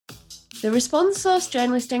The Response Source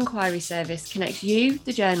Journalist Enquiry Service connects you,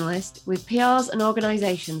 the journalist, with PRs and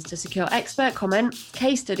organisations to secure expert comment,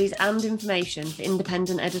 case studies and information for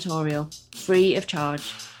independent editorial, free of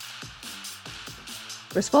charge.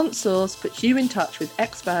 Response Source puts you in touch with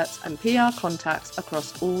experts and PR contacts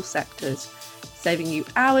across all sectors, saving you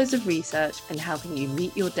hours of research and helping you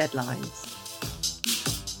meet your deadlines.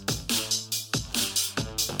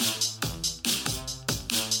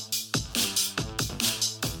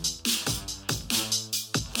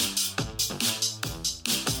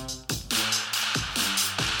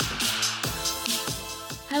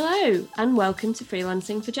 Hello, and welcome to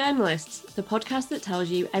Freelancing for Journalists, the podcast that tells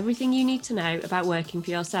you everything you need to know about working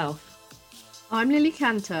for yourself. I'm Lily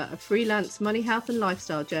Cantor, a freelance money, health and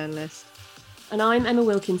lifestyle journalist. And I'm Emma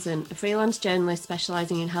Wilkinson, a freelance journalist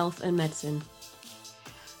specialising in health and medicine.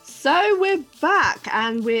 So we're back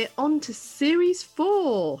and we're on to series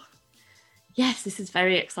 4. Yes, this is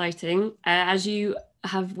very exciting. As you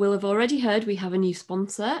will have already heard, we have a new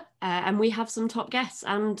sponsor and we have some top guests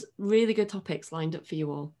and really good topics lined up for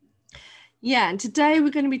you all. Yeah, and today we're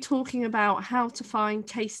going to be talking about how to find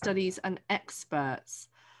case studies and experts.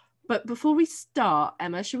 But before we start,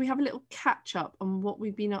 Emma, should we have a little catch up on what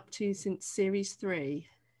we've been up to since series 3?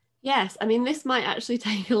 Yes, I mean, this might actually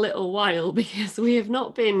take a little while because we've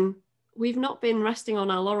not been resting on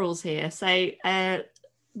our laurels here. So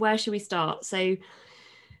where should we start? So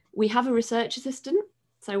we have a research assistant.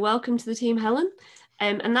 So welcome to the team, Helen.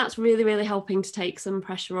 And that's really, really helping to take some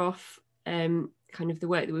pressure off kind of the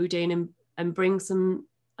work that we were doing and bring some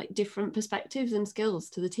like different perspectives and skills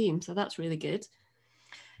to the team. So that's really good.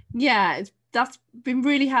 Yeah, that's been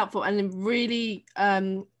really helpful and really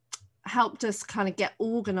helped us kind of get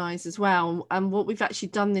organised as well. And what we've actually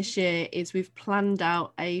done this year is we've planned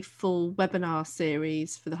out a full webinar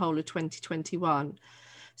series for the whole of 2021.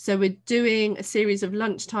 So we're doing a series of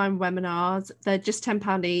lunchtime webinars. They're just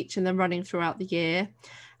 £10 each and they're running throughout the year.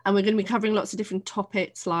 And we're going to be covering lots of different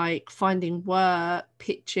topics like finding work,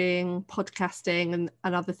 pitching, podcasting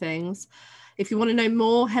and other things. If you want to know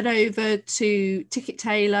more, head over to Ticket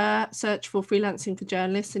Tailor, search for Freelancing for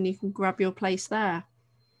Journalists and you can grab your place there.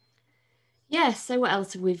 Yes, so what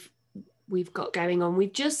else have we've got going on?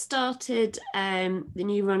 We've just started the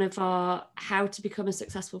new run of our How to Become a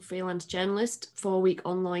Successful Freelance Journalist 4-week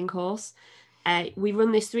online course. We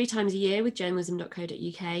run this 3 times a year with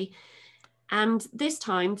journalism.co.uk. And this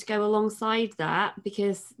time, to go alongside that,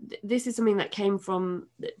 because this is something that came from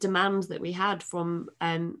the demand that we had from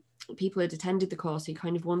people who had attended the course who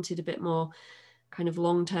kind of wanted a bit more kind of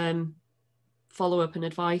long-term follow-up and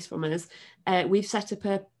advice from us, we've set up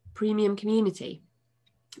a premium community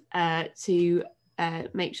to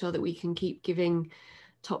make sure that we can keep giving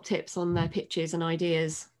top tips on their pitches and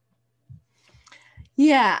ideas.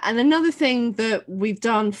 Yeah, and another thing that we've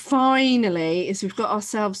done finally is we've got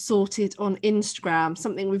ourselves sorted on Instagram,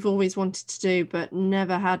 something we've always wanted to do but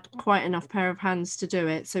never had quite enough pair of hands to do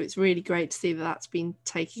it. So it's really great to see that that's been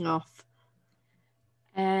taking off.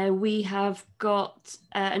 We have got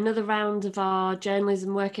another round of our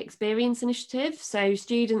journalism work experience initiative. So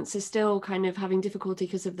students are still kind of having difficulty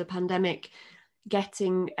because of the pandemic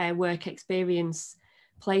getting work experience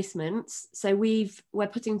placements. So we're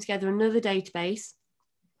putting together another database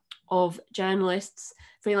of journalists,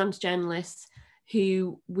 freelance journalists,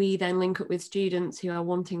 who we then link up with students who are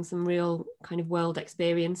wanting some real kind of world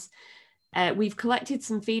experience. We've collected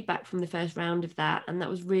some feedback from the first round of that, and that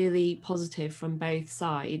was really positive from both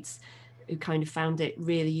sides, who kind of found it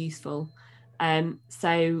really useful.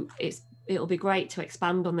 So it'll be great to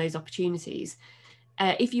expand on those opportunities.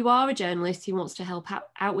 If you are a journalist who wants to help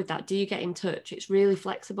out with that, do get in touch. It's really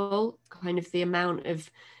flexible. Kind of the amount of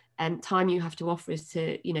time you have to offer is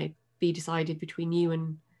to, be decided between you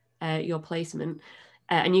and your placement.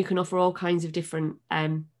 And you can offer all kinds of different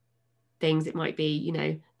things. It might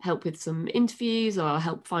be, help with some interviews or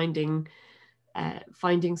help finding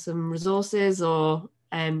some resources or,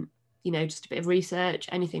 just a bit of research,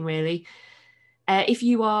 anything really. If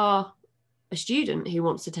you are a student who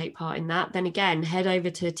wants to take part in that, then again, head over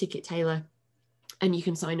to Ticket Tailor and you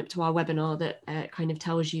can sign up to our webinar that kind of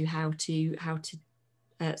tells you how to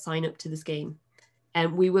sign up to the scheme.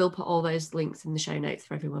 And we will put all those links in the show notes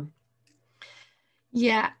for everyone.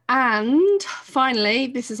 Yeah, and finally,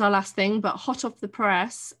 this is our last thing, but hot off the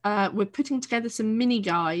press, we're putting together some mini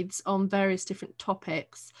guides on various different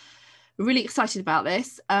topics. We're really excited about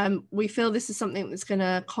this. We feel this is something that's going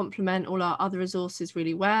to complement all our other resources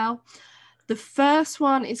really well. The first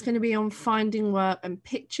one is going to be on finding work and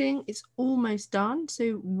pitching. It's almost done,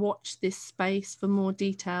 so watch this space for more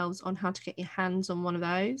details on how to get your hands on one of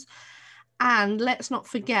those. And let's not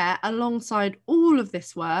forget, alongside all of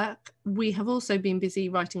this work, we have also been busy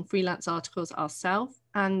writing freelance articles ourselves.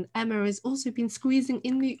 And Emma has also been squeezing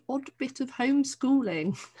in the odd bit of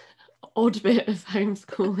homeschooling. Odd bit of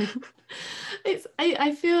homeschooling.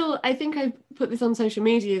 I think I put this on social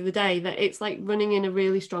media the other day, that it's like running in a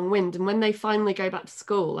really strong wind. And when they finally go back to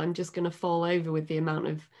school, I'm just going to fall over with the amount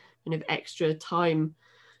of kind of extra time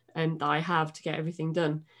that I have to get everything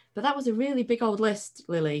done. But that was a really big old list,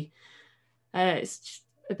 Lily. It's just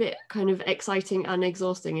a bit kind of exciting and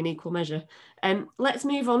exhausting in equal measure. Let's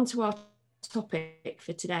move on to our topic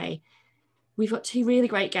for today. We've got two really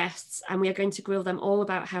great guests, and we are going to grill them all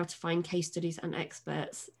about how to find case studies and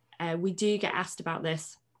experts. We do get asked about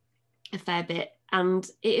this a fair bit, and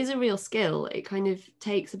it is a real skill. It kind of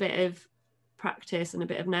takes a bit of practice and a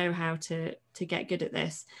bit of know-how to get good at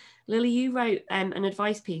this. Lily, you wrote an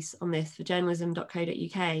advice piece on this for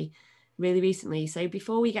journalism.co.uk really recently. So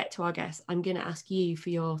before we get to our guests, I'm going to ask you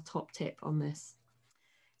for your top tip on this.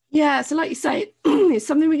 Yeah, so like you say, it's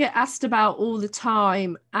something we get asked about all the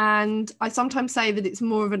time. And I sometimes say that it's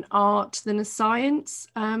more of an art than a science,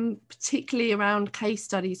 particularly around case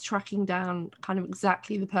studies, tracking down kind of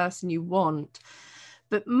exactly the person you want.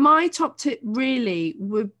 But my top tip really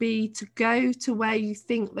would be to go to where you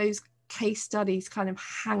think those case studies kind of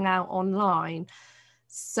hang out online.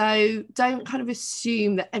 So don't kind of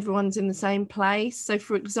assume that everyone's in the same place. So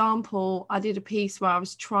for example, I did a piece where I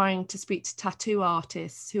was trying to speak to tattoo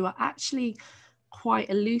artists who are actually quite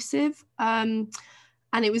elusive. And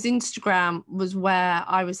it was Instagram was where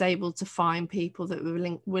I was able to find people that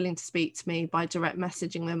were willing to speak to me by direct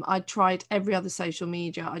messaging them. I tried every other social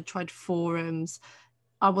media. I tried forums.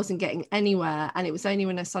 I wasn't getting anywhere. And it was only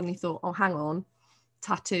when I suddenly thought, oh, hang on,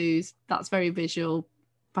 tattoos, that's very visual.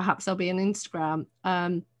 Perhaps there'll be an Instagram.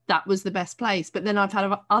 That was the best place. But then I've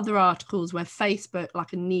had other articles where Facebook,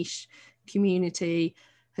 like a niche community,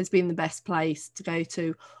 has been the best place to go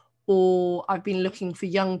to. Or I've been looking for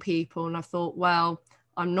young people and I thought, well,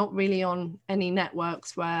 I'm not really on any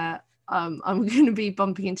networks where I'm going to be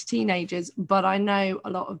bumping into teenagers, but I know a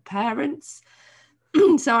lot of parents.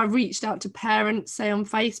 So I reached out to parents, say on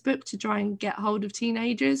Facebook, to try and get hold of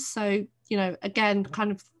teenagers. So, you know, again,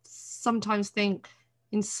 kind of sometimes think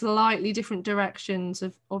in slightly different directions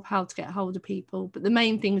of how to get hold of people. But the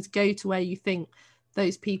main thing is go to where you think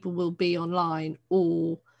those people will be online,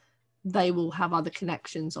 or they will have other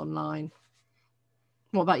connections online.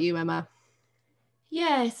 What about you, Emma?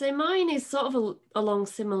 Yeah, so mine is sort of along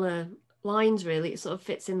similar lines, really. It sort of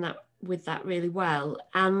fits in that with that really well.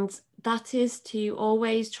 And that is to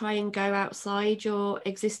always try and go outside your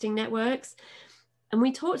existing networks. And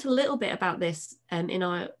we talked a little bit about this in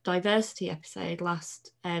our diversity episode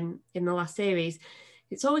in the last series.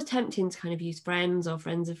 It's always tempting to kind of use friends or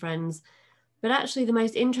friends of friends, but actually the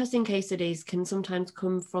most interesting case studies can sometimes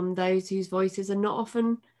come from those whose voices are not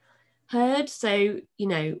often heard. So, you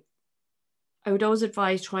know, I would always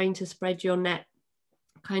advise trying to spread your net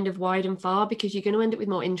kind of wide and far, because you're going to end up with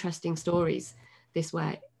more interesting stories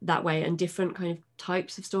that way, and different kind of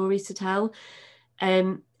types of stories to tell.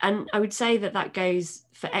 And I would say that goes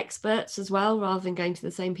for experts as well, rather than going to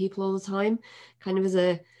the same people all the time. Kind of as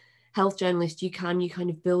a health journalist, you kind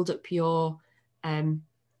of build up your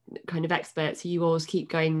kind of experts who you always keep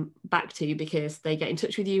going back to, because they get in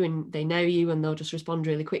touch with you and they know you and they'll just respond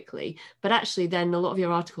really quickly. But actually then a lot of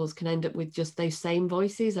your articles can end up with just those same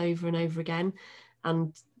voices over and over again.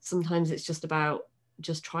 And sometimes it's just about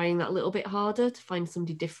just trying that little bit harder to find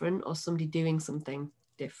somebody different or somebody doing something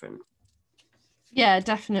different. Yeah,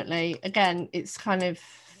 definitely. Again, it's kind of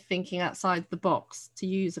thinking outside the box, to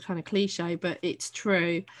use a kind of cliche, but it's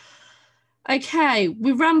true. Okay,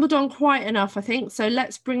 we've rambled on quite enough, I think. So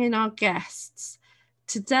let's bring in our guests.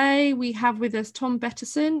 Today we have with us Tom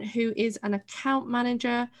Betterson, who is an account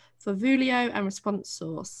manager for Voolio and Response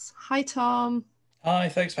Source. Hi, Tom. Hi,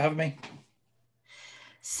 thanks for having me.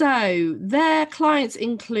 So their clients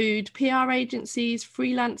include PR agencies,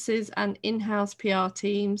 freelancers, and in-house PR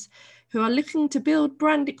teams who are looking to build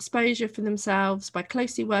brand exposure for themselves by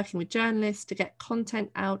closely working with journalists to get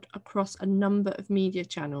content out across a number of media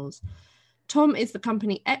channels. Tom is the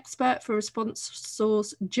company expert for Response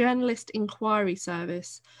Source Journalist Inquiry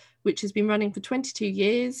Service, which has been running for 22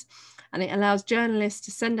 years, and it allows journalists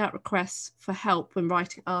to send out requests for help when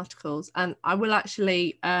writing articles. And I will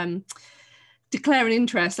actually declare an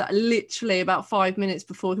interest that literally about 5 minutes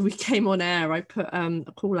before we came on air, I put a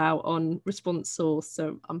call out on Response Source.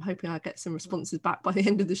 So I'm hoping I get some responses back by the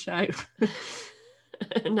end of the show.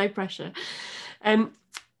 No pressure.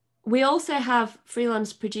 We also have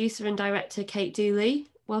freelance producer and director Kate Dooley.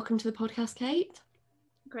 Welcome to the podcast, Kate.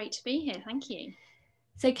 Great to be here. Thank you.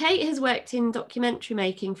 So Kate has worked in documentary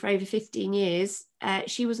making for over 15 years.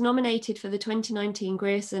 She was nominated for the 2019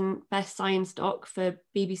 Grierson Best Science Doc for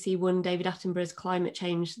BBC One David Attenborough's Climate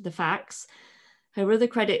Change: The Facts. Her other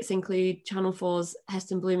credits include Channel 4's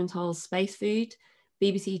Heston Blumenthal's Space Food,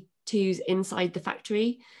 BBC Two's Inside the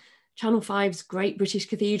Factory, Channel 5's Great British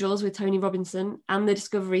Cathedrals with Tony Robinson, and the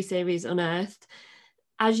Discovery series Unearthed.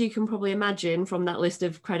 As you can probably imagine from that list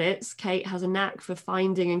of credits, Kate has a knack for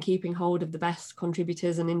finding and keeping hold of the best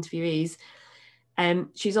contributors and interviewees.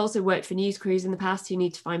 She's also worked for news crews in the past who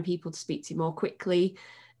need to find people to speak to more quickly.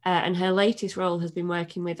 And her latest role has been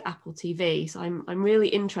working with Apple TV. So I'm really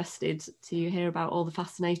interested to hear about all the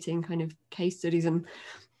fascinating kind of case studies and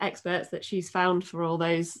experts that she's found for all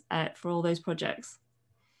those projects.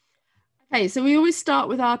 Okay, so we always start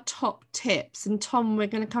with our top tips, and Tom, we're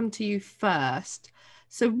going to come to you first.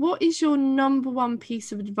 So what is your number one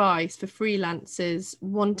piece of advice for freelancers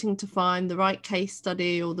wanting to find the right case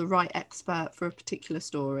study or the right expert for a particular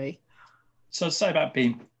story? So I'd say about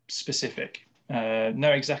being specific.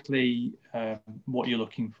 Know exactly what you're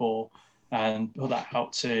looking for and put that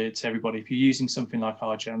out to everybody. If you're using something like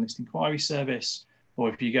our journalist inquiry service, or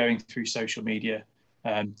if you're going through social media,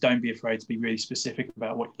 don't be afraid to be really specific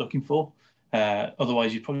about what you're looking for.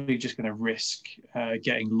 Otherwise, you're probably just going to risk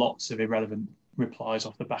getting lots of irrelevant replies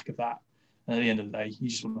off the back of that. And at the end of the day, you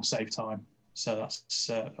just want to save time. So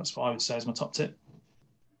that's what I would say is my top tip.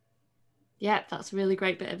 Yeah, that's a really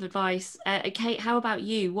great bit of advice. Kate, how about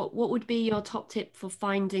you? What would be your top tip for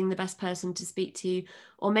finding the best person to speak to,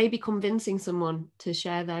 or maybe convincing someone to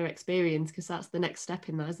share their experience? Because that's the next step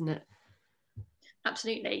in that, isn't it?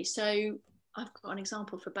 Absolutely. So I've got an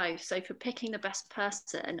example for both. So for picking the best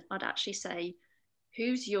person, I'd actually say,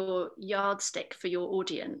 who's your yardstick for your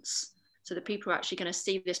audience? So the people are actually going to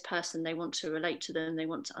see this person, they want to relate to them, they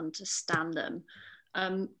want to understand them.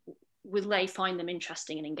 Will they find them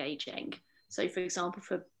interesting and engaging? So for example,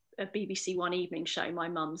 for a BBC One evening show, my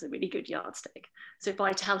mum's a really good yardstick. So if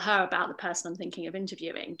I tell her about the person I'm thinking of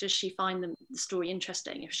interviewing, does she find the story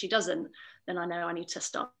interesting? If she doesn't, then I know I need to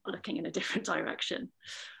start looking in a different direction.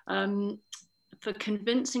 For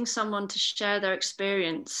convincing someone to share their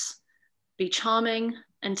experience, be charming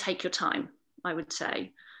and take your time, I would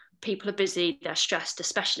say. People are busy, they're stressed,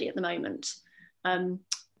 especially at the moment.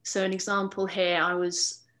 So an example here, I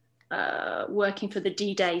was working for the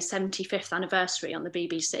D-Day 75th anniversary on the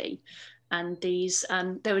BBC, and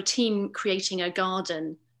there were a team creating a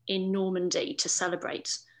garden in Normandy to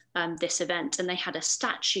celebrate this event, and they had a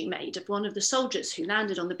statue made of one of the soldiers who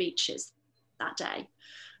landed on the beaches that day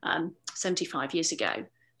 75 years ago,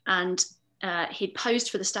 and he'd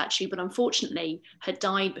posed for the statue, but unfortunately had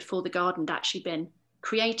died before the garden had actually been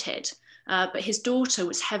created, but his daughter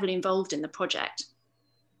was heavily involved in the project.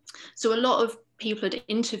 So a lot of people had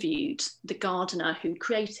interviewed the gardener who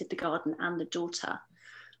created the garden and the daughter.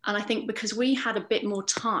 And I think because we had a bit more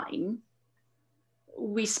time,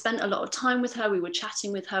 we spent a lot of time with her, we were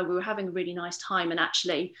chatting with her, we were having a really nice time. And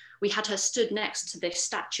actually we had her stood next to this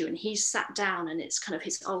statue, and he sat down, and it's kind of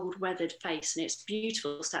his old weathered face, and it's a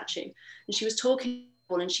beautiful statue. And she was talking,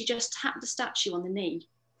 and she just tapped the statue on the knee.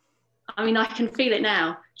 I mean, I can feel it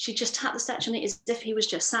now. She just tapped the statue on it as if he was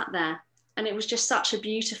just sat there. And it was just such a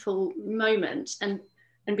beautiful moment. And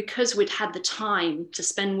because we'd had the time to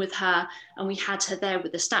spend with her, and we had her there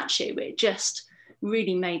with the statue, it just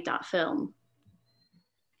really made that film.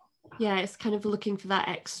 Yeah, it's kind of looking for that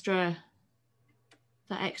extra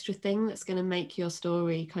thing that's going to make your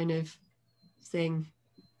story kind of sing.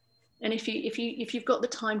 And if you've got the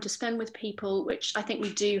time to spend with people, which I think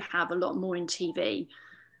we do have a lot more in TV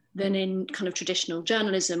than in kind of traditional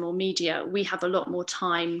journalism or media, we have a lot more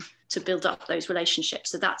time to build up those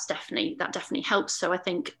relationships. So that definitely helps. So I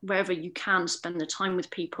think wherever you can, spend the time with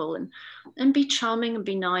people and be charming and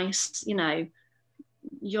be nice. You know,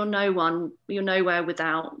 you're nowhere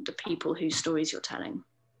without the people whose stories you're telling.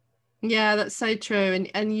 Yeah, that's so true.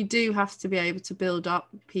 And you do have to be able to build up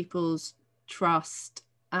people's trust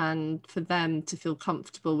and for them to feel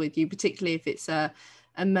comfortable with you, particularly if it's a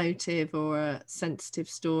emotive or a sensitive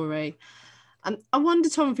story. I wonder,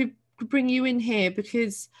 Tom, if we could bring you in here,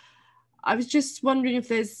 because I was just wondering if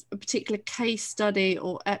there's a particular case study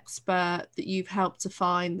or expert that you've helped to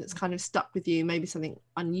find that's kind of stuck with you, maybe something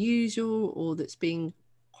unusual or that's been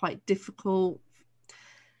quite difficult.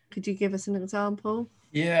 Could you give us an example?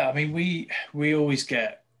 Yeah, I mean, we always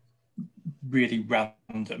get really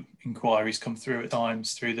random inquiries come through at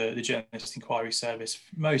times through the journalist inquiry service.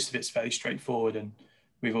 Most of it's fairly straightforward, and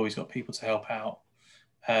we've always got people to help out.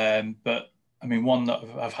 But I mean, one that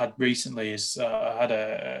I've had recently is I had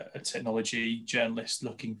a technology journalist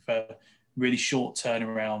looking for really short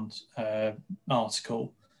turnaround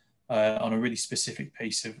article on a really specific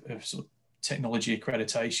piece of sort of technology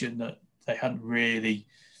accreditation that they hadn't really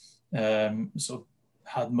sort of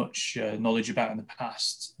had much knowledge about in the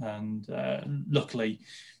past. And luckily,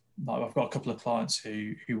 I've got a couple of clients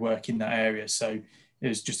who work in that area, so it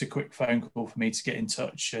was just a quick phone call for me to get in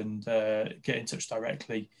touch and get in touch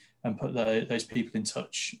directly and put those people in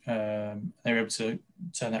touch. They were able to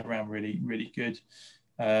turn that around really, really good.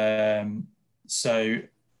 So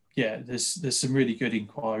yeah, there's some really good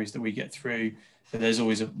inquiries that we get through, but there's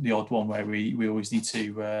always the odd one where we always need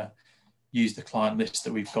to use the client list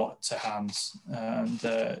that we've got to hand,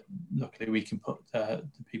 and luckily we can put the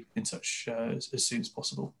people in touch as soon as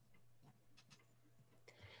possible.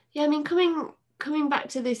 Yeah, I mean, coming back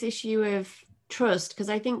to this issue of trust, because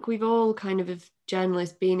I think we've all kind of, as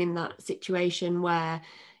journalists, been in that situation where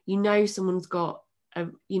someone's got a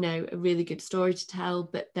really good story to tell,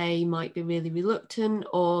 but they might be really reluctant,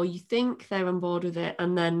 or you think they're on board with it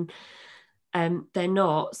and then they're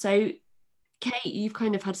not. So Kate, you've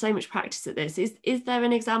kind of had so much practice at this. Is there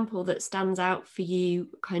an example that stands out for you,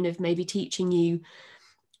 kind of maybe teaching you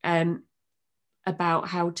about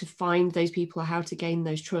how to find those people or how to gain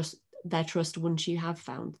their trust once you have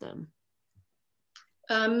found them?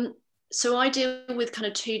 So I deal with kind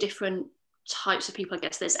of two different types of people, I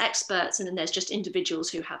guess. There's experts and then there's just individuals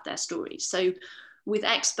who have their stories. So with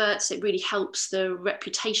experts, it really helps the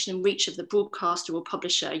reputation and reach of the broadcaster or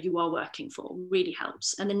publisher you are working for, really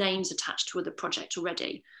helps. And the name's attached to the project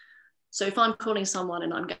already. So if I'm calling someone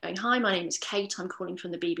and I'm going, hi, my name is Kate, I'm calling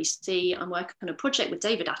from the BBC, I'm working on a project with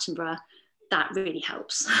David Attenborough, that really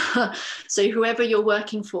helps. So whoever you're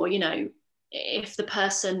working for, if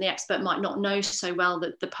the expert might not know so well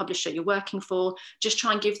that the publisher you're working for, just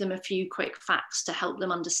try and give them a few quick facts to help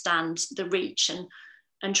them understand the reach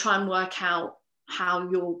and try and work out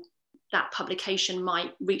how that publication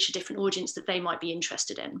might reach a different audience that they might be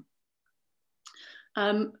interested in.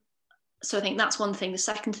 So I think that's one thing. The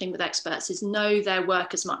second thing with experts is know their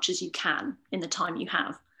work as much as you can in the time you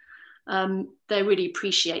have. They really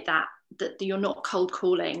appreciate that you're not cold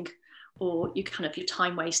calling or you're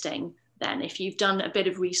time wasting. Then if you've done a bit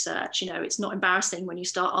of research, it's not embarrassing when you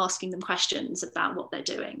start asking them questions about what they're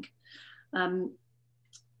doing.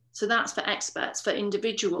 So that's for experts. For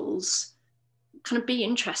individuals, kind of be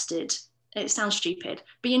interested. It sounds stupid.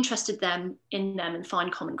 Be interested in them and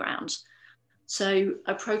find common ground. So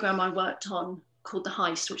a program I worked on called The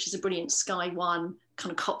Heist, which is a brilliant Sky One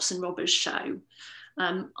kind of cops and robbers show.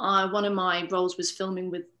 One of my roles was filming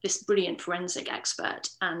with this brilliant forensic expert,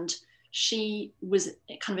 and she was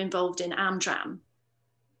kind of involved in Amdram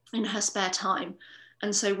in her spare time.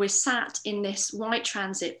 And so we're sat in this white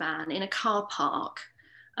transit van in a car park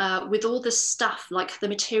with all the stuff, like the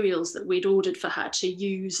materials that we'd ordered for her to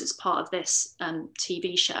use as part of this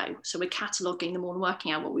TV show. So we're cataloguing them all and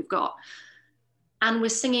working out what we've got. And we're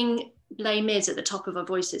singing Les Mis at the top of our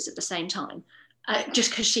voices at the same time,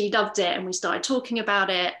 just because she loved it and we started talking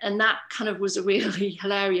about it. And that kind of was a really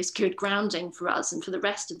hilarious, good grounding for us. And for the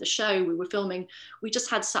rest of the show we were filming, we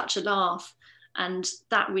just had such a laugh, and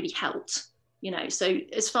that really helped. So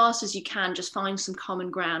as fast as you can, just find some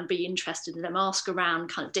common ground, be interested in them, ask around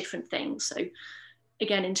kind of different things. So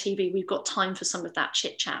again, in TV, we've got time for some of that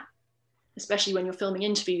chit chat, especially when you're filming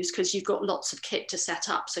interviews, because you've got lots of kit to set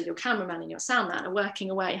up. So your cameraman and your sound man are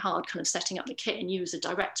working away hard, kind of setting up the kit, and you as a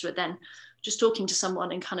director are then just talking to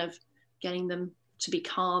someone and kind of getting them to be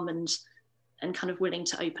calm and kind of willing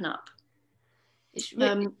to open up.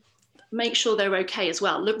 Make sure they're okay as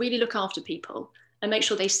well. Really look after people. And make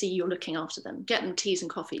sure they see you're looking after them. Get them teas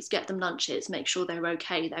and coffees, get them lunches, make sure they're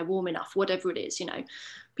okay, they're warm enough, whatever it is,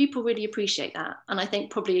 People really appreciate that. And I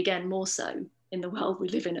think probably, again, more so in the world we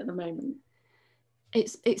live in at the moment.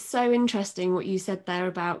 It's so interesting what you said there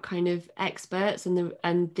about kind of experts and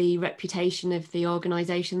the reputation of the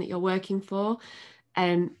organisation that you're working for.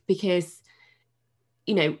 Because,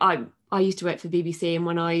 I used to work for the BBC, and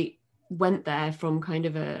when I went there from kind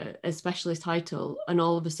of a specialist title, and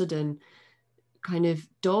all of a sudden kind of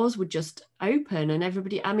doors would just open and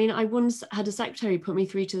everybody, I once had a secretary put me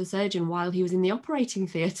through to the surgeon while he was in the operating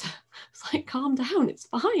theatre. It's like, calm down, it's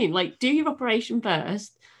fine. Like, do your operation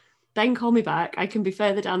first, then call me back. I can be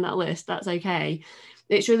further down that list. That's okay.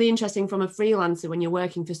 It's really interesting from a freelancer when you're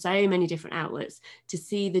working for so many different outlets to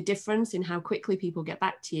see the difference in how quickly people get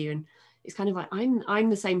back to you. And it's kind of like, I'm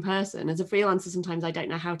the same person. As a freelancer, sometimes I don't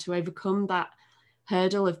know how to overcome that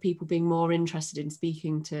hurdle of people being more interested in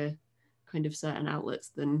speaking to kind of certain outlets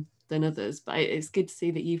than others, but it's good to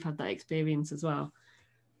see that you've had that experience as well.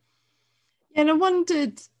 Yeah, and I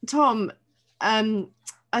wondered, Tom,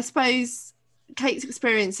 I suppose Kate's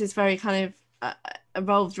experience is very kind of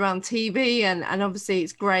evolved around TV, and obviously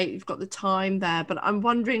it's great, you've got the time there, but I'm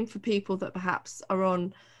wondering for people that perhaps are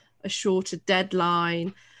on a shorter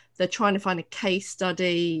deadline, they're trying to find a case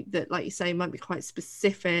study that, like you say, might be quite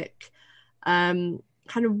specific, kind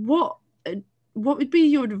of what would be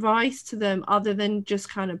your advice to them other than just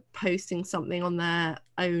kind of posting something on their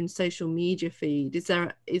own social media feed? Is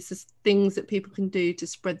there things that people can do to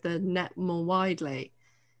spread the net more widely?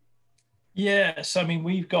 Yeah, so I mean,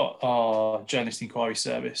 we've got our journalist inquiry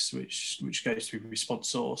service, which goes through Response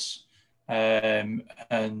Source, and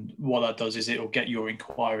what that does is it will get your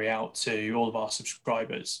inquiry out to all of our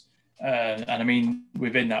subscribers, and I mean,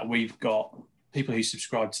 within that, we've got people who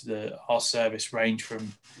subscribe to our service range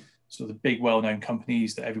from sort of the big, well-known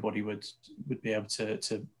companies that everybody would be able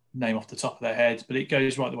to name off the top of their head, but it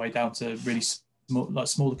goes right the way down to really small, like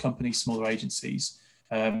smaller companies, smaller agencies.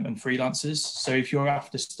 And freelancers. So if you're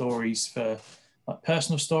after stories for like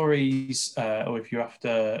personal stories, or if you're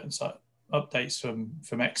after like updates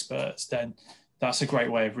from experts, then that's a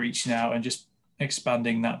great way of reaching out and just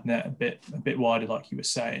expanding that net a bit wider, like you were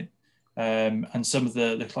saying. And some of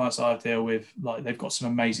the clients I deal with, like they've got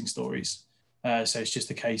some amazing stories. So it's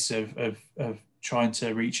just a case of trying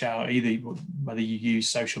to reach out, either whether you use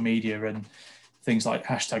social media and things like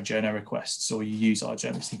hashtag journal requests, or you use our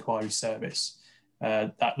journalist inquiry service.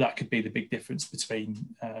 That could be the big difference between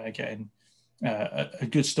getting a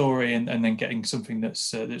good story and then getting something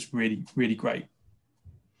that's really, really great.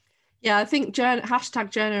 Yeah, I think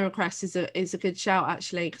hashtag journal requests is a good shout,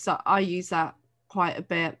 actually, because I use that quite a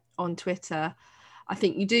bit on Twitter. I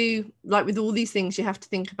think you do, like with all these things, you have to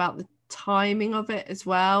think about the timing of it as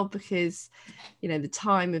well, because, you know, the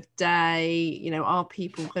time of day, you know, are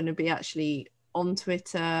people going to be actually on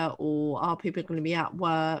Twitter, or are people going to be at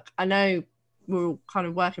work? I know we're all kind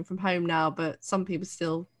of working from home now, but some people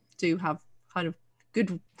still do have kind of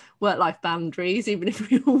good work-life boundaries, even if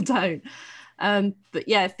we all don't. But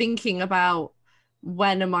yeah, thinking about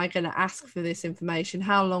when am I going to ask for this information?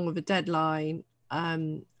 How long of a deadline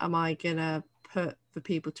am I going to put for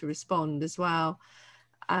people to respond as well?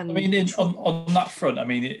 And I mean, on that front, I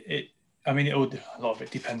mean, a lot of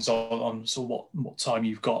it depends on sort of what time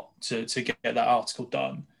you've got to get that article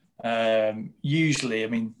done. Usually, I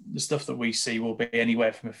mean, the stuff that we see will be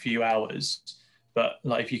anywhere from a few hours, but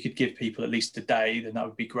like if you could give people at least a day, then that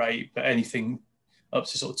would be great. But anything up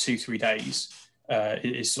to sort of 2-3 days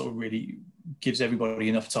is sort of really gives everybody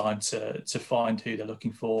enough time to find who they're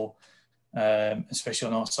looking for. Especially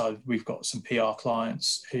on our side, we've got some PR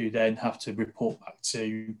clients who then have to report back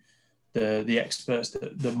to the experts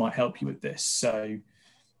that might help you with this. So,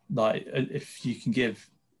 like, if you can give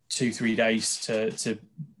 2-3 days to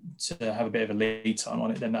have a bit of a lead time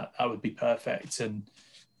on it, then that would be perfect. And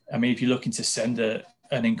I mean, if you're looking to send an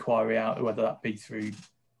inquiry out, whether that be through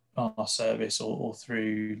our service or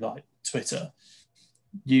through like Twitter,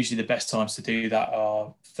 usually the best times to do that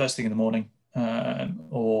are first thing in the morning,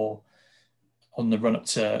 or on the run up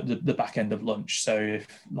to the back end of lunch. So if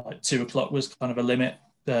like 2 o'clock was kind of a limit,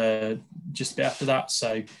 just a bit after that.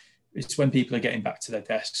 So it's when people are getting back to their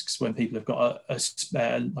desks, when people have got a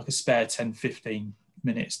spare 10-15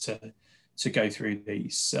 minutes to go through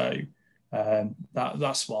these. So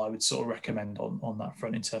that's what I would sort of recommend on that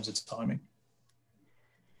front in terms of timing.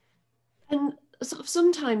 And sort of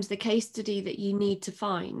sometimes the case study that you need to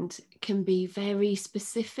find can be very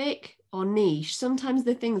specific or niche. Sometimes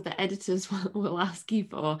the things that editors will ask you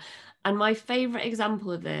for. And my favourite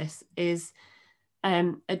example of this is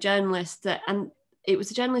a journalist and it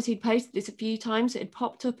was a journalist who'd posted this a few times. It had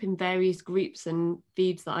popped up in various groups and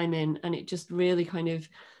feeds that I'm in, and it just really kind of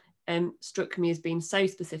struck me as being so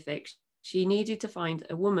specific. She needed to find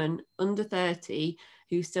a woman under 30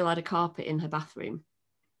 who still had a carpet in her bathroom.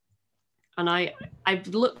 And I've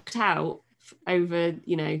looked out over,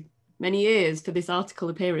 you know, many years for this article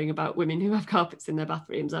appearing about women who have carpets in their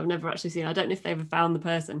bathrooms. I've never actually seen, I don't know if they ever found the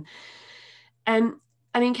person.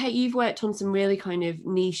 I mean, Kate, you've worked on some really kind of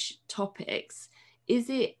niche topics. Is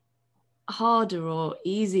it harder or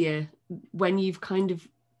easier when you've kind of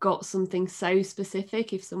got something so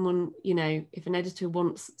specific? If someone, you know, if an editor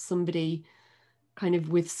wants somebody kind of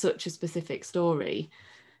with such a specific story?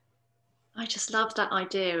 I just love that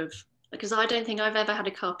idea of, because I don't think I've ever had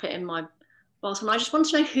a carpet in my bathroom. I just want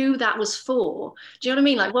to know who that was for. Do you know what I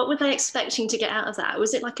mean? Like, what were they expecting to get out of that?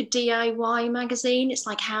 Was it like a DIY magazine? It's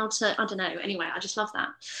like how to, I don't know. Anyway, I just love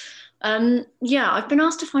that. Yeah, I've been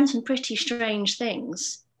asked to find some pretty strange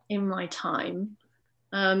things in my time.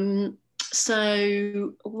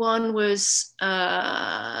 So one was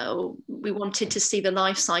we wanted to see the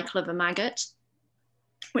life cycle of a maggot,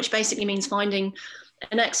 which basically means finding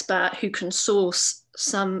an expert who can source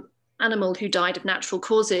some animal who died of natural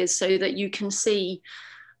causes so that you can see,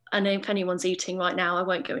 and if anyone's eating right now, I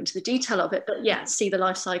won't go into the detail of it, but yeah, see the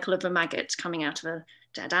life cycle of a maggot coming out of a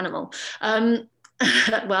dead animal.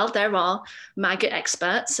 Well, there are maggot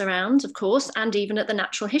experts around, of course, and even at the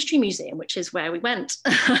Natural History Museum, which is where we went.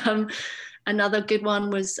 Another good one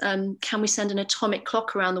was, can we send an atomic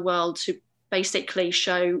clock around the world to basically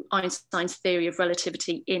show Einstein's theory of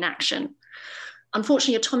relativity in action?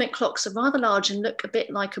 Unfortunately, atomic clocks are rather large and look a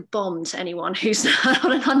bit like a bomb to anyone who's not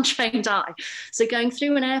an untrained eye. So going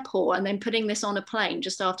through an airport and then putting this on a plane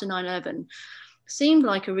just after 9/11 seemed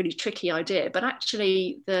like a really tricky idea, but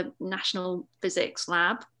actually the National Physics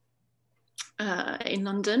Lab in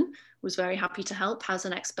London was very happy to help, has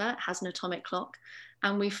an expert, has an atomic clock,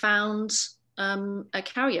 and we found a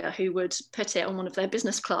carrier who would put it on one of their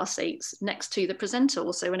business class seats next to the presenter,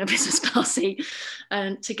 also in a business class seat,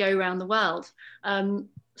 to go around the world.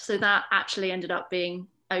 So that actually ended up being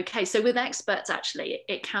okay. So with experts, actually,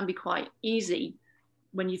 it can be quite easy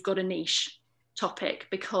when you've got a niche topic,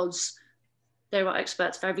 because there are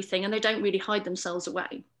experts for everything and they don't really hide themselves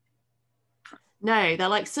away. No, they're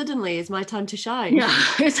like, suddenly is my time to shine. Yeah,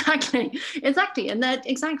 exactly. And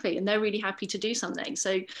they're really happy to do something.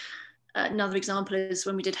 So another example is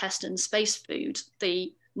when we did Heston Space Food,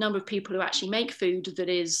 the number of people who actually make food that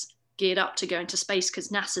is geared up to go into space, because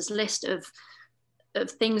NASA's list of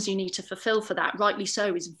things you need to fulfill for that, rightly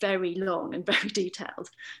so, is very long and very detailed.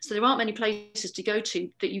 So there aren't many places to go to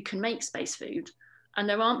that you can make space food. And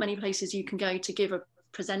there aren't many places you can go to give a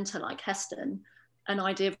presenter like Heston an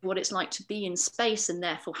idea of what it's like to be in space, and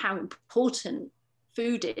therefore how important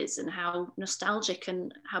food is and how nostalgic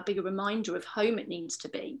and how big a reminder of home it needs to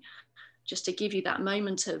be, just to give you that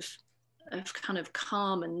moment of kind of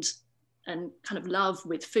calm and kind of love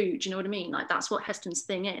with food. You know what I mean? Like, that's what Heston's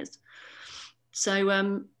thing is.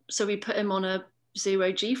 So so we put him on a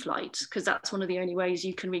 0G flight, because that's one of the only ways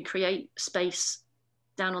you can recreate space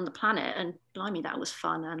down on the planet. And blimey, that was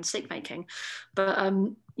fun and sick making. But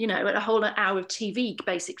you know, a whole hour of TV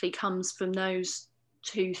basically comes from those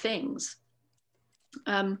two things.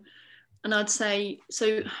 And I'd say,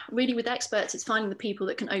 so really with experts, it's finding the people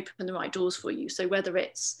that can open the right doors for you. So whether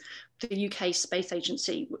it's the UK Space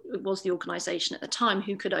Agency was the organisation at the time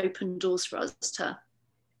who could open doors for us to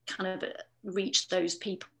kind of reach those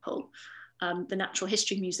people. The Natural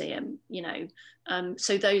History Museum, you know,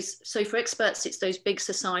 so for experts, it's those big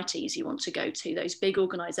societies you want to go to, those big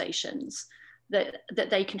organisations that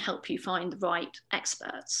they can help you find the right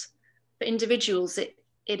experts. For individuals, it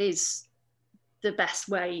is the best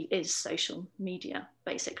way is social media,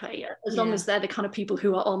 basically, as long as they're the kind of people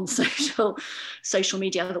who are on social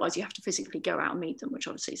media. Otherwise, you have to physically go out and meet them, which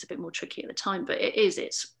obviously is a bit more tricky at the time. But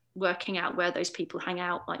it's working out where those people hang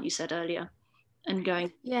out, like you said earlier, and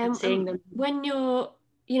going and seeing them. When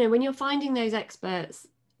you're finding those experts,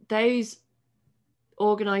 those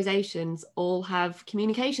organizations all have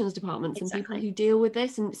communications departments and people who deal with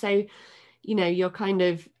this, and so you're kind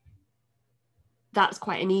of, that's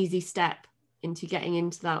quite an easy step into getting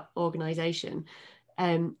into that organization,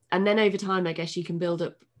 and then over time, I guess, you can build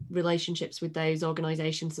up relationships with those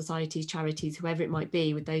organizations, societies, charities, whoever it might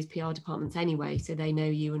be, with those PR departments anyway, so they know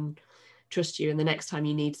you and trust you, and the next time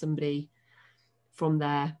you need somebody from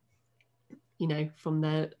their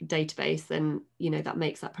database, then that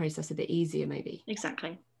makes that process a bit easier, maybe.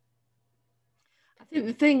 Exactly. I think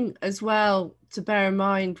the thing as well to bear in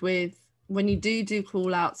mind with when you do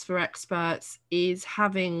call outs for experts is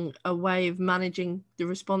having a way of managing the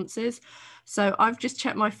responses. So I've just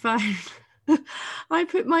checked my phone. I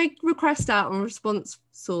put my request out on Response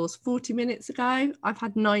Source 40 minutes ago. I've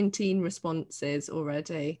had 19 responses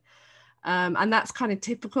already. And that's kind of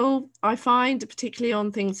typical, I find, particularly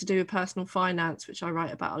on things to do with personal finance, which I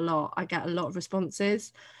write about a lot. I get a lot of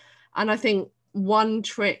responses. And I think one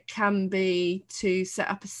trick can be to set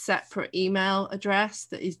up a separate email address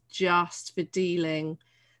that is just for dealing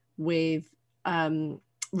with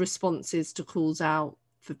responses to calls out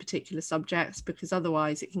for particular subjects, because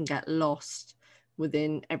otherwise it can get lost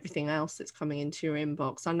within everything else that's coming into your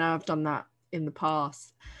inbox. I know I've done that in the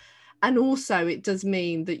past. And also it does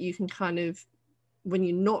mean that you can kind of, when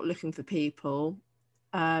you're not looking for people,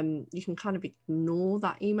 you can kind of ignore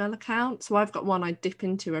that email account. So I've got one I dip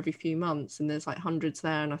into every few months, and there's like hundreds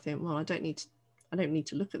there, and I think, well, I don't need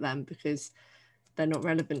to look at them because they're not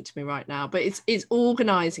relevant to me right now. But it's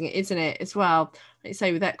organizing it, isn't it, as well? Like you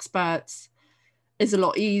say, with experts is a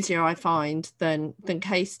lot easier, I find, than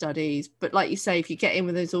case studies. But like you say, if you get in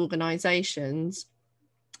with those organizations,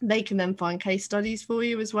 they can then find case studies for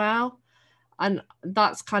you as well. And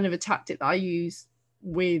that's kind of a tactic that I use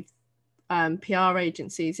with PR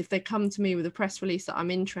agencies, if they come to me with a press release that I'm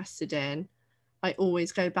interested in, I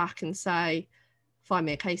always go back and say, find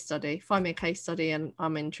me a case study and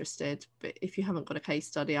I'm interested. But if you haven't got a case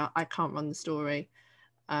study, I can't run the story.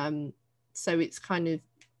 So it's kind of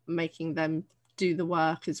making them do the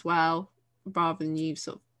work as well, rather than you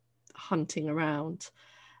sort of hunting around.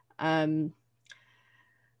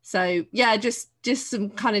 So yeah, just some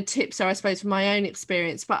kind of tips there, I suppose, from my own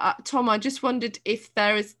experience. But Tom, I just wondered if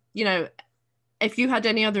there is, if you had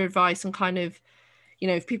any other advice on kind of,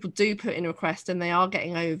 if people do put in a request and they are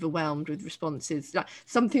getting overwhelmed with responses. Like,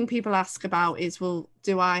 something people ask about is, well,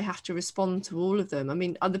 do I have to respond to all of them? I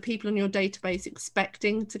mean, are the people in your database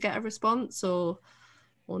expecting to get a response or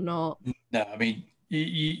not? No, I mean,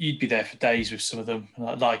 you'd be there for days with some of them,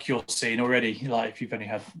 like you're seeing already. Like, if you've only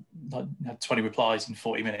had 20 replies in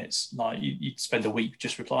 40 minutes, like you'd spend a week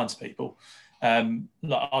just replying to people.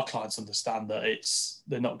 Like, our clients understand that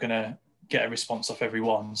they're not going to get a response off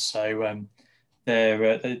everyone, so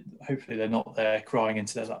they're hopefully they're not there crying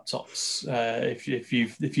into their laptops if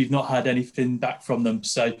you've not had anything back from them.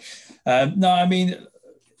 So no, I mean,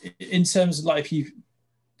 in terms of, like, if you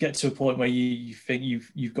get to a point where you think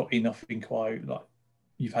you've got enough inquiry, like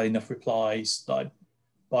you've had enough replies, like,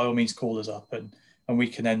 by all means call us up and we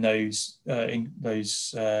can end those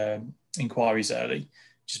inquiries early,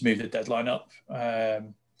 just move the deadline up.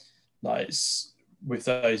 Like, it's with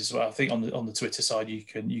those as well, I think on the Twitter side you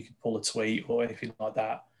can pull a tweet or anything like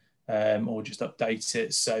that, or just update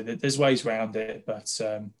it. So there's ways around it, but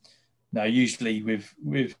no, usually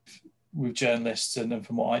with journalists, and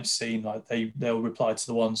from what I've seen, like they'll reply to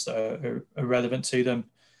the ones that are relevant to them,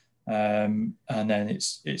 and then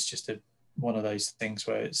it's just one of those things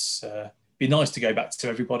where it's be nice to go back to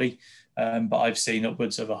everybody, but I've seen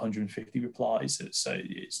upwards of 150 replies, so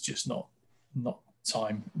it's just not a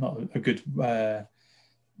good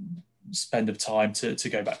spend of time to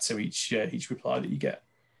go back to each reply that you get.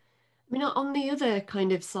 I mean, on the other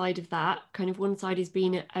kind of side of that, kind of one side is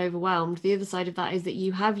being overwhelmed. The other side of that is that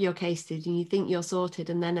you have your case study and you think you're sorted,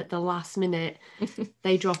 and then at the last minute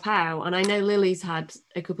they drop out. And I know Lily's had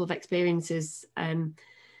a couple of experiences of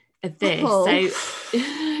this, so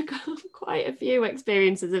quite a few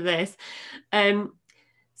experiences of this.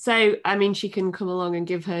 So, I mean, she can come along and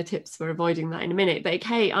give her tips for avoiding that in a minute. But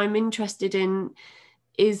Kate, I'm interested in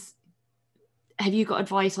have you got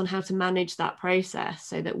advice on how to manage that process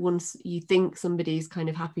so that once you think somebody's kind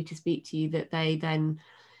of happy to speak to you, that they then,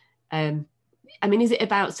 I mean, is it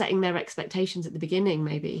about setting their expectations at the beginning,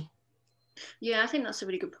 maybe? Yeah, I think that's a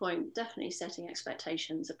really good point. Definitely setting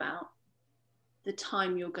expectations about the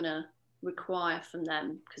time you're going to require from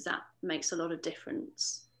them, because that makes a lot of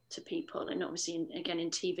difference to people. And obviously, again, in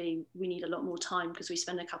TV, we need a lot more time because we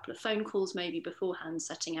spend a couple of phone calls maybe beforehand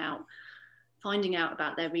finding out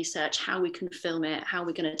about their research, how we can film it, how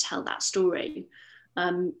we're going to tell that story.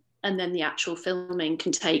 And then the actual filming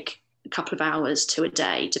can take a couple of hours to a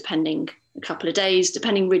day, depending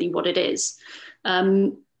really what it is.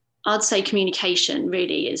 I'd say communication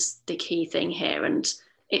really is the key thing here. And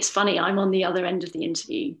it's funny, I'm on the other end of the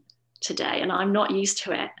interview today and I'm not used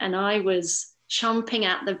to it. And I was chomping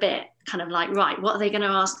at the bit, kind of like, right, what are they going to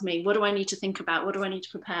ask me? What do I need to think about? What do I need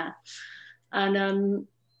to prepare?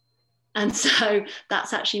 And so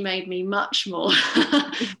that's actually made me much more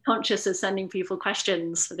conscious of sending people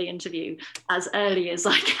questions for the interview as early as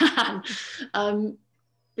I can,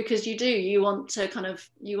 because you want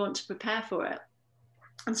to prepare for it.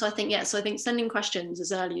 And so I think sending questions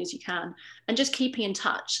as early as you can and just keeping in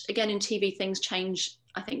touch. Again, in TV, things change,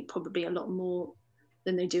 I think, probably a lot more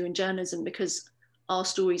than they do in journalism, because our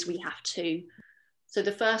stories so the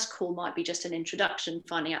first call might be just an introduction,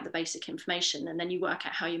 finding out the basic information, and then you work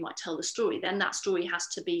out how you might tell the story. Then that story has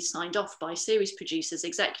to be signed off by series producers,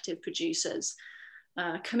 executive producers,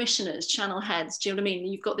 commissioners, channel heads. Do you know what I mean?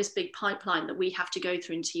 You've got this big pipeline that we have to go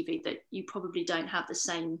through in TV that you probably don't have the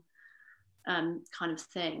same kind of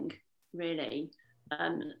thing, really.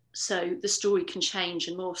 So the story can change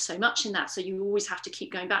and morph so much in that. So you always have to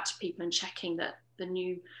keep going back to people and checking that the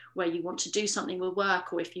new way you want to do something will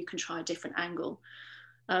work, or if you can try a different angle.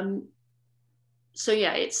 So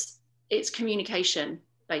yeah, it's communication,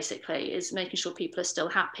 basically, is making sure people are still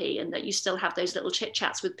happy and that you still have those little chit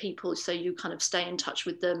chats with people, so you kind of stay in touch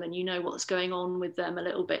with them and you know what's going on with them a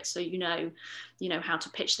little bit, so you know how to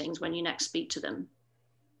pitch things when you next speak to them.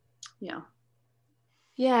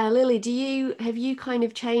 Yeah, Lily, have you kind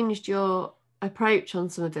of changed your approach on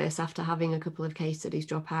some of this after having a couple of case studies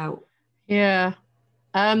drop out? Yeah.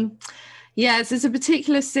 Yes, there's a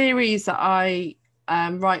particular series that I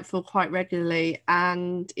write for quite regularly,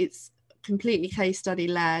 and it's completely case study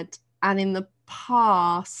led, And in the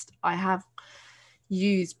past, I have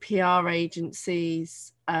used PR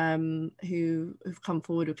agencies who have come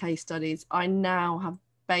forward with case studies. I now have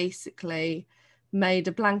basically made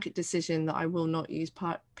a blanket decision that I will not use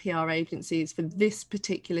PR agencies for this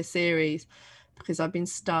particular series, because I've been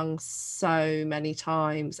stung so many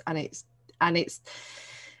times, and it's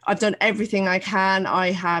I've done everything I can. I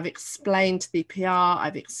have explained to the PR,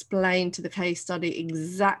 I've explained to the case study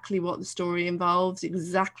exactly what the story involves,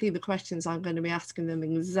 exactly the questions I'm going to be asking them,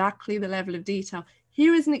 exactly the level of detail.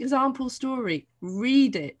 Here is an example story,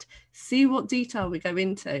 read it, see what detail we go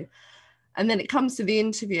into. And then it comes to the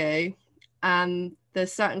interview, and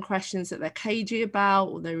there's certain questions that they're cagey about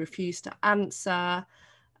or they refuse to answer.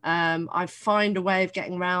 I find a way of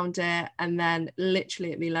getting around it, and then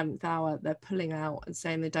literally at the 11th hour they're pulling out and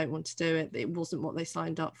saying they don't want to do it. It wasn't what they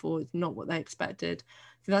signed up for. It's not what they expected.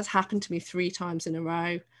 So that's happened to me 3 times in a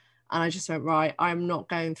row, and I just went, right, I'm not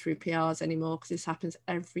going through PRs anymore, because this happens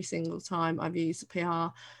every single time I've used a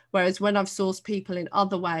PR. Whereas when I've sourced people in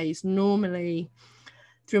other ways, normally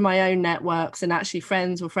through my own networks and actually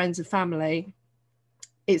friends or friends of family,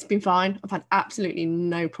 it's been fine. I've had absolutely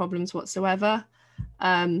no problems whatsoever.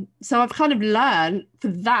 So I've kind of learned for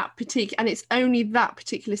that particular, and it's only that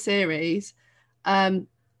particular series, I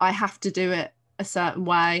have to do it a certain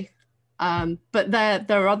way. But there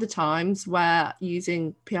are other times where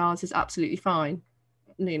using PRs is absolutely fine.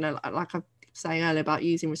 You know, like I was saying earlier about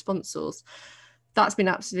using response source, that's been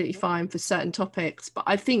absolutely fine for certain topics. But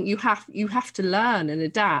I think you have to learn and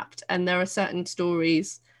adapt. And there are certain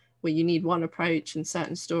stories where you need one approach and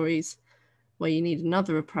certain stories where you need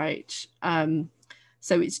another approach.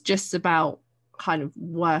 So it's just about kind of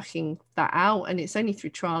working that out, and it's only through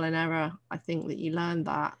trial and error, I think, that you learn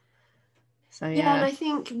that. So yeah, and I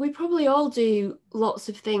think we probably all do lots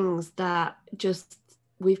of things that just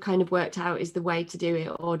we've kind of worked out is the way to do it,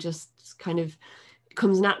 or just kind of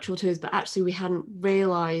comes natural to us, but actually we hadn't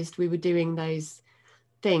realised we were doing those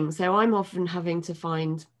things. So I'm often having to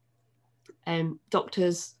find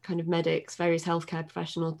doctors, kind of medics, various healthcare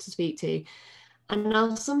professionals to speak to, and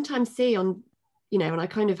I'll sometimes see on, you know, and I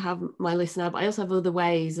kind of have my list now, but I also have other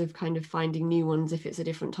ways of kind of finding new ones if it's a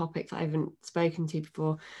different topic that I haven't spoken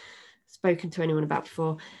to anyone about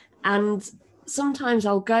before. And sometimes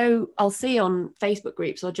I'll see on Facebook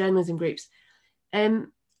groups or journalism groups,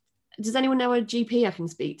 does anyone know a GP I can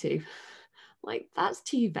speak to? Like, that's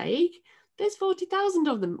too vague. There's 40,000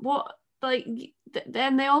 of them. What, like,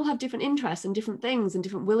 then they all have different interests and different things and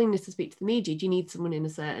different willingness to speak to the media. Do you need someone in a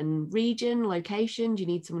certain region, location? Do you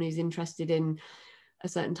need someone who's interested in a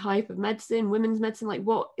certain type of medicine, women's medicine? Like,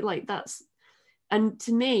 what, like, that's, and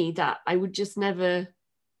to me, that I would just never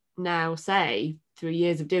now say through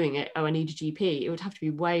years of doing it, oh, I need a GP. It would have to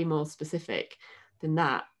be way more specific than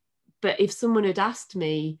that. But if someone had asked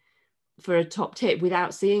me for a top tip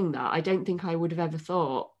without seeing that, I don't think I would have ever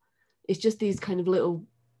thought. It's just these kind of little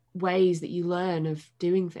ways that you learn of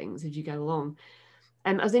doing things as you go along.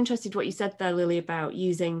 I was interested what you said there, Lily, about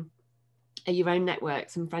using your own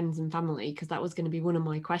networks and friends and family, because that was going to be one of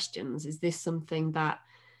my questions. Is this something that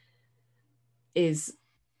is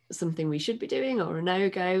something we should be doing, or a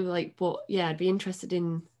no-go? Like, what? Yeah, I'd be interested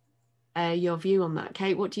in your view on that.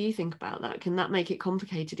 Kate, what do you think about that? Can that make it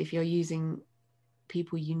complicated if you're using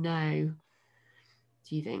people you know,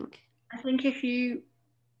 do you think? I think if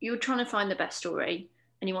you're trying to find the best story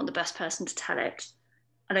and you want the best person to tell it,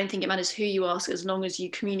 I don't think it matters who you ask, as long as you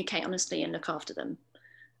communicate honestly and look after them.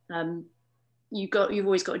 You've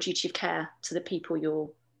always got a duty of care to the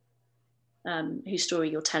people whose story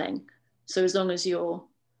you're telling. So as long as you're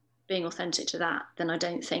being authentic to that, then I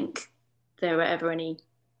don't think there are ever any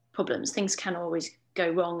problems. Things can always go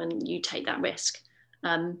wrong, and you take that risk.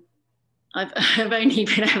 I've only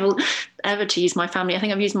been able ever to use my family. I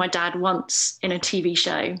think I've used my dad once in a TV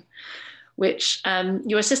show, which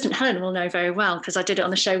your assistant Helen will know very well, because I did it on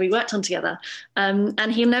the show we worked on together. And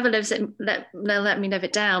he'll never let me live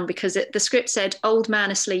it down, because the script said old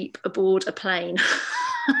man asleep aboard a plane.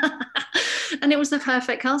 And it was the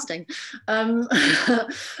perfect casting. But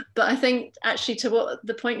I think actually, to what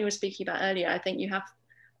the point you were speaking about earlier, I think you have,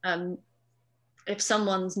 if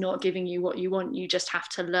someone's not giving you what you want, you just have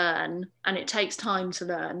to learn, and it takes time to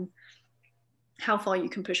learn how far you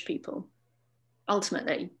can push people,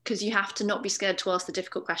 ultimately, because you have to not be scared to ask the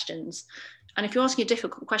difficult questions. And if you're asking a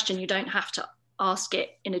difficult question, you don't have to ask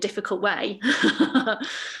it in a difficult way,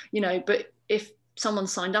 but if someone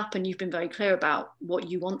signed up and you've been very clear about what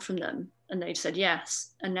you want from them and they've said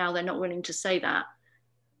yes, and now they're not willing to say that,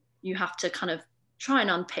 you have to kind of try and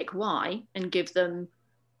unpick why and give them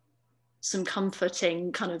some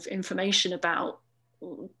comforting kind of information about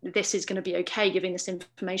this is going to be okay giving this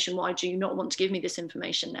information. Why do you not want to give me this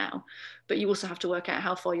information now? But you also have to work out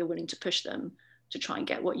how far you're willing to push them to try and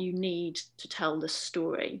get what you need to tell the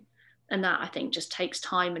story. And that, I think, just takes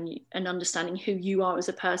time and understanding who you are as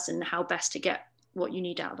a person, how best to get what you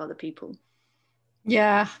need out of other people.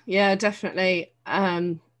 Yeah, definitely.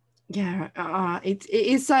 It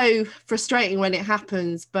is so frustrating when it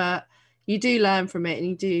happens, but you do learn from it, and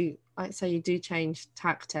you do, like I say, you do change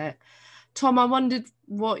tactic. Tom, I wondered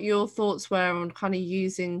what your thoughts were on kind of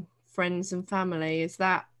using friends and family. Is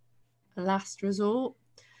that a last resort?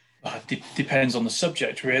 Depends on the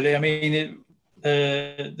subject, really. I mean,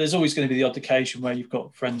 there's always going to be the odd occasion where you've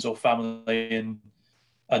got friends or family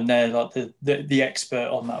and they're like the expert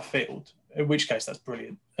on that field, in which case that's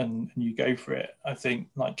brilliant, and you go for it. I think,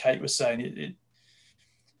 like Kate was saying,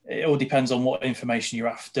 it all depends on what information you're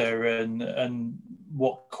after and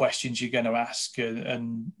what questions you're going to ask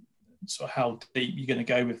and sort of how deep you're going to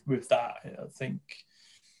go with that. I think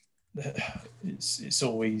it's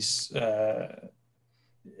always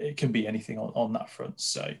it can be anything on that front.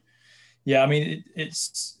 So yeah, I mean,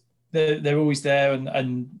 they're always there,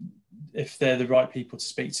 and if they're the right people to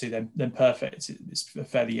speak to, then perfect. It's a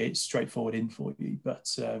fairly straightforward in for you.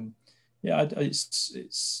 But yeah,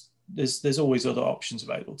 there's always other options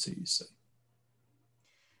available to you. So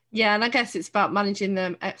yeah, and I guess it's about managing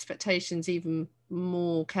them expectations even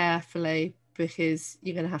more carefully, because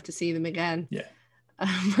you're going to have to see them again. Yeah.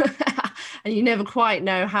 And you never quite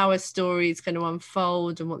know how a story is going to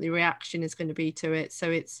unfold and what the reaction is going to be to it. So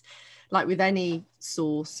it's like with any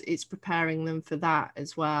source, it's preparing them for that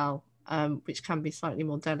as well, which can be slightly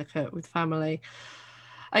more delicate with family.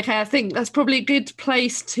 Okay, I think that's probably a good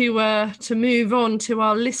place to move on to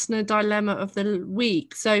our listener dilemma of the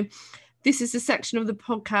week. So this is the section of the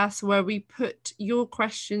podcast where we put your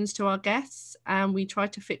questions to our guests and we try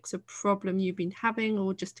to fix a problem you've been having,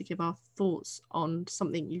 or just to give our thoughts on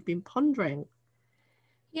something you've been pondering.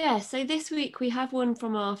 Yeah, so this week we have one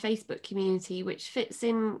from our Facebook community, which fits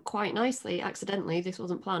in quite nicely, accidentally, this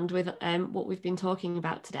wasn't planned, with what we've been talking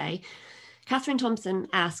about today. Catherine Thompson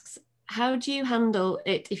asks, how do you handle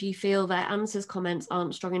it if you feel their answers, comments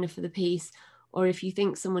aren't strong enough for the piece, or if you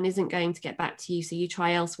think someone isn't going to get back to you, so you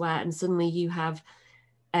try elsewhere and suddenly you have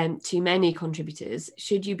too many contributors?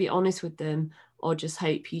 Should you be honest with them or just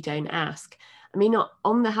hope you don't ask? I mean, not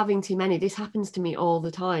on the having too many, this happens to me all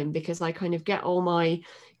the time, because I kind of get all my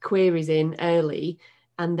queries in early,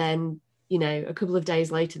 and then, you know, a couple of days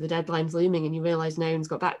later the deadline's looming and you realise no one's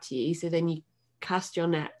got back to you, so then you cast your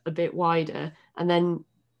net a bit wider, and then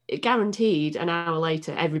guaranteed an hour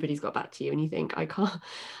later everybody's got back to you, and you think, I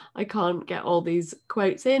can't get all these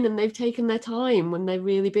quotes in, and they've taken their time when they're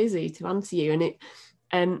really busy to answer you.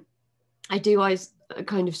 And I do always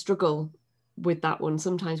kind of struggle with that one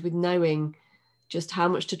sometimes, with knowing just how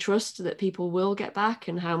much to trust that people will get back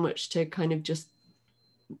and how much to kind of just,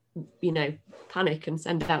 you know, panic and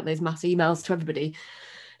send out those mass emails to everybody.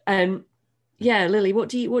 Yeah, Lily, what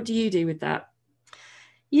do you do with that?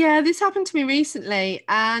 Yeah, this happened to me recently,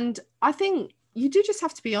 and I think you do just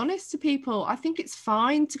have to be honest to people. I think it's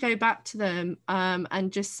fine to go back to them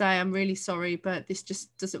and just say, I'm really sorry, but this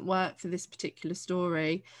just doesn't work for this particular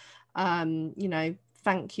story. You know,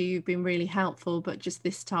 thank you, you've been really helpful, but just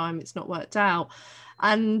this time it's not worked out.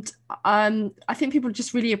 And I think people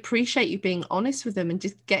just really appreciate you being honest with them and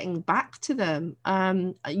just getting back to them.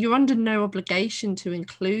 You're under no obligation to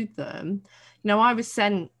include them. You know, I was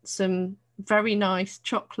sent some very nice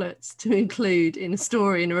chocolates to include in a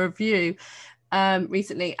story, in a review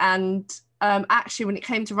recently, and actually when it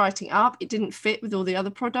came to writing up, it didn't fit with all the other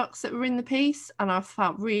products that were in the piece, and I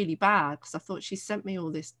felt really bad because I thought she sent me all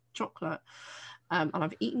this chocolate and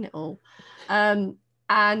I've eaten it all,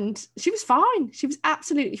 and she was fine, she was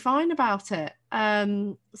absolutely fine about it.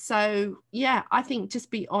 So yeah, I think just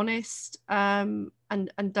be honest, and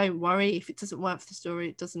don't worry if it doesn't work for the story.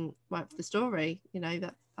 It doesn't work for the story, you know,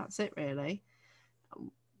 that's it really.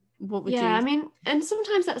 What would you... I mean, and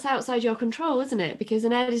sometimes that's outside your control, isn't it? Because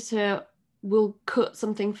an editor will cut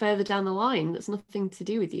something further down the line that's nothing to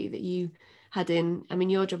do with you, that you had in. I mean,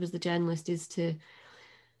 your job as the journalist is to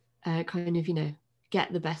kind of, you know,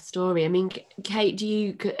 get the best story. I mean, Kate,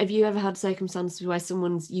 have you ever had circumstances where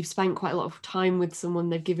you've spent quite a lot of time with someone,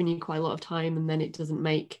 they've given you quite a lot of time, and then it doesn't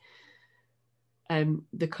make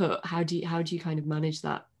the cut? How do you kind of manage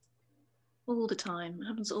that? All the time. It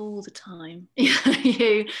happens all the time. And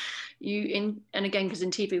again, because in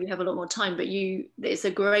TV we have a lot more time, but it's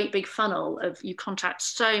a great big funnel of, you contact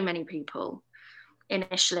so many people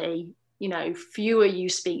initially, fewer you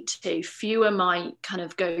speak to, fewer might kind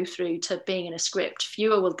of go through to being in a script,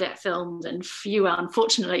 fewer will get filmed, and fewer,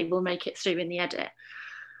 unfortunately, will make it through in the edit.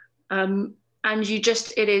 And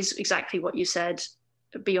it is exactly what you said.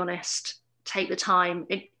 Be honest, take the time.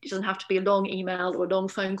 It doesn't have to be a long email or a long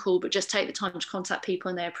phone call, but just take the time to contact people,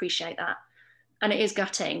 and they appreciate that. And it is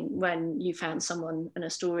gutting when you found someone in a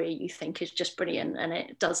story you think is just brilliant and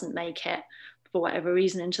it doesn't make it for whatever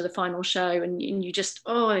reason into the final show, and you just,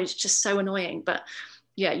 it's just so annoying. But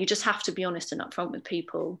yeah, you just have to be honest and upfront with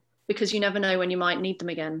people, because you never know when you might need them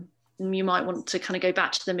again. And you might want to kind of go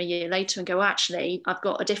back to them a year later and go, actually, I've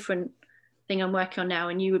got a different thing I'm working on now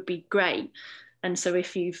and you would be great. And so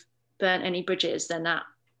if you've burnt any bridges, then that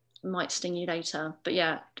might sting you later. But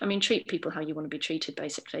yeah, I mean, treat people how you want to be treated,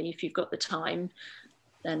 basically. If you've got the time,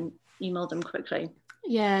 then email them quickly.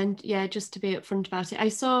 Yeah, and yeah, just to be upfront about it.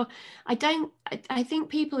 I think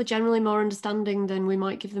people are generally more understanding than we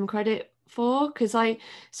might give them credit for, because I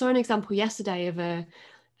saw an example yesterday of a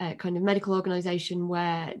kind of medical organisation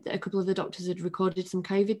where a couple of the doctors had recorded some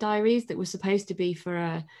COVID diaries that were supposed to be for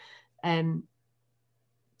a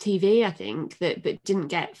TV, I think, but didn't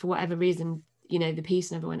get, for whatever reason, the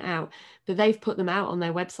piece never went out, but they've put them out on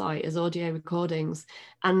their website as audio recordings,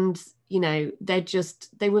 and they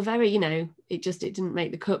were very, it didn't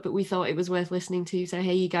make the cut, but we thought it was worth listening to, so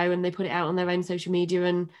here you go. And they put it out on their own social media,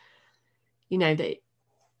 and they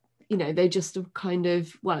just kind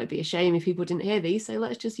of, well, it'd be a shame if people didn't hear these, so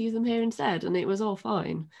let's just use them here instead, and it was all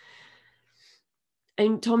fine.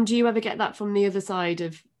 And Tom, do you ever get that from the other side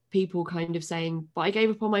of people kind of saying, but I gave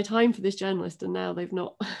up all my time for this journalist and now they've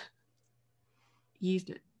not used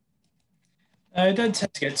it? I don't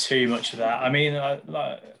tend to get too much of that. I mean,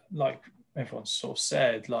 like everyone sort of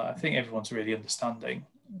said, I think everyone's really understanding.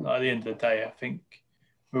 At the end of the day, I think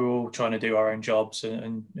we're all trying to do our own jobs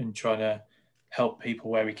and trying to help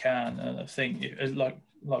people where we can. And I think, like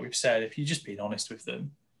we've said, if you're just being honest with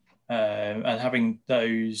them and having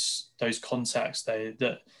those contacts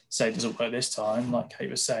that say it doesn't work this time, like Kate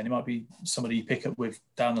was saying, it might be somebody you pick up with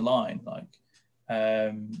down the line.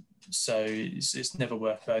 So it's never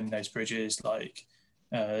worth burning those bridges.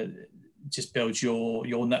 Just build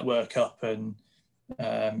your network up, and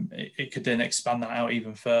it could then expand that out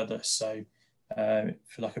even further. So for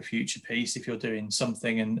like a future piece, if you're doing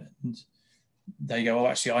something and they go,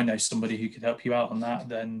 actually, I know somebody who could help you out on that,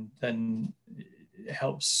 then it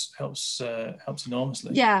helps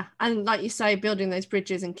enormously. Yeah, and like you say, building those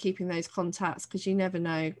bridges and keeping those contacts, because you never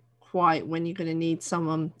know quite when you're going to need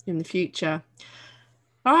someone in the future.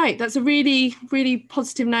 All right, that's a really, really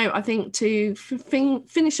positive note, I think, to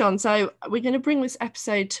finish on. So we're going to bring this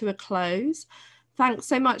episode to a close. Thanks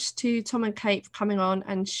so much to Tom and Kate for coming on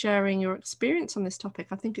and sharing your experience on this topic.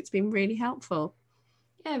 I think it's been really helpful.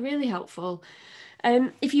 Yeah, really helpful.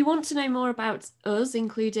 If you want to know more about us,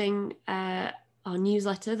 including our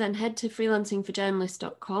newsletter, then head to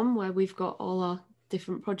freelancingforjournalists.com, where we've got all our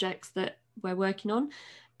different projects that we're working on.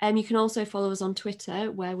 You can also follow us on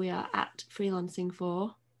Twitter, where we are at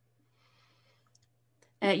freelancing4.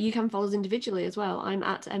 You can follow us individually as well. I'm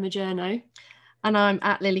at Emma Journo. And I'm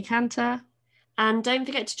at Lily Cantor. And don't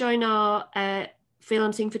forget to join our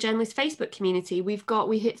Freelancing for Journalists Facebook community. We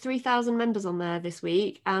hit 3,000 members on there this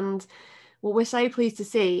week, and what we're so pleased to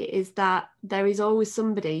see is that there is always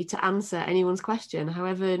somebody to answer anyone's question,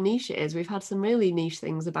 however niche it is. We've had some really niche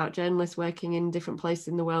things about journalists working in different places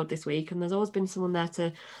in the world this week, and there's always been someone there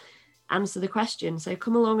to answer the question. So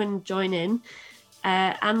come along and join in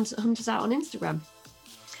and hunt us out on Instagram.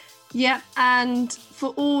 Yeah, and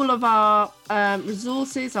for all of our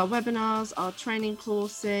resources, our webinars, our training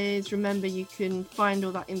courses, remember you can find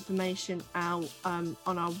all that information out on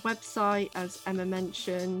our website, as Emma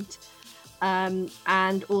mentioned.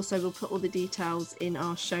 And also we'll put all the details in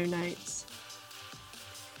our show notes.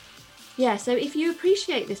 Yeah, so if you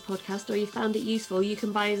appreciate this podcast or you found it useful, you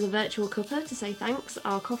can buy us a virtual cuppa to say thanks.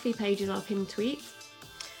 Our coffee page is our pinned tweet.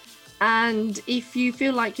 And if you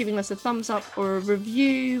feel like giving us a thumbs up or a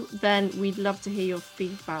review, then we'd love to hear your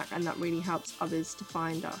feedback, and that really helps others to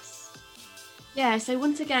find us. Yeah, so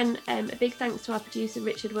once again, a big thanks to our producer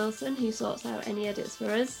Richard Wilson, who sorts out any edits for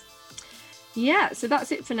us. Yeah, so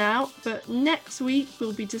that's it for now. But next week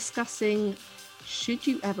we'll be discussing, should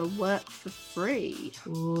you ever work for free?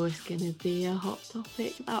 Oh, it's going to be a hot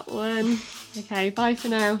topic, that one. Okay, bye for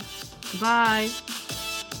now. Bye.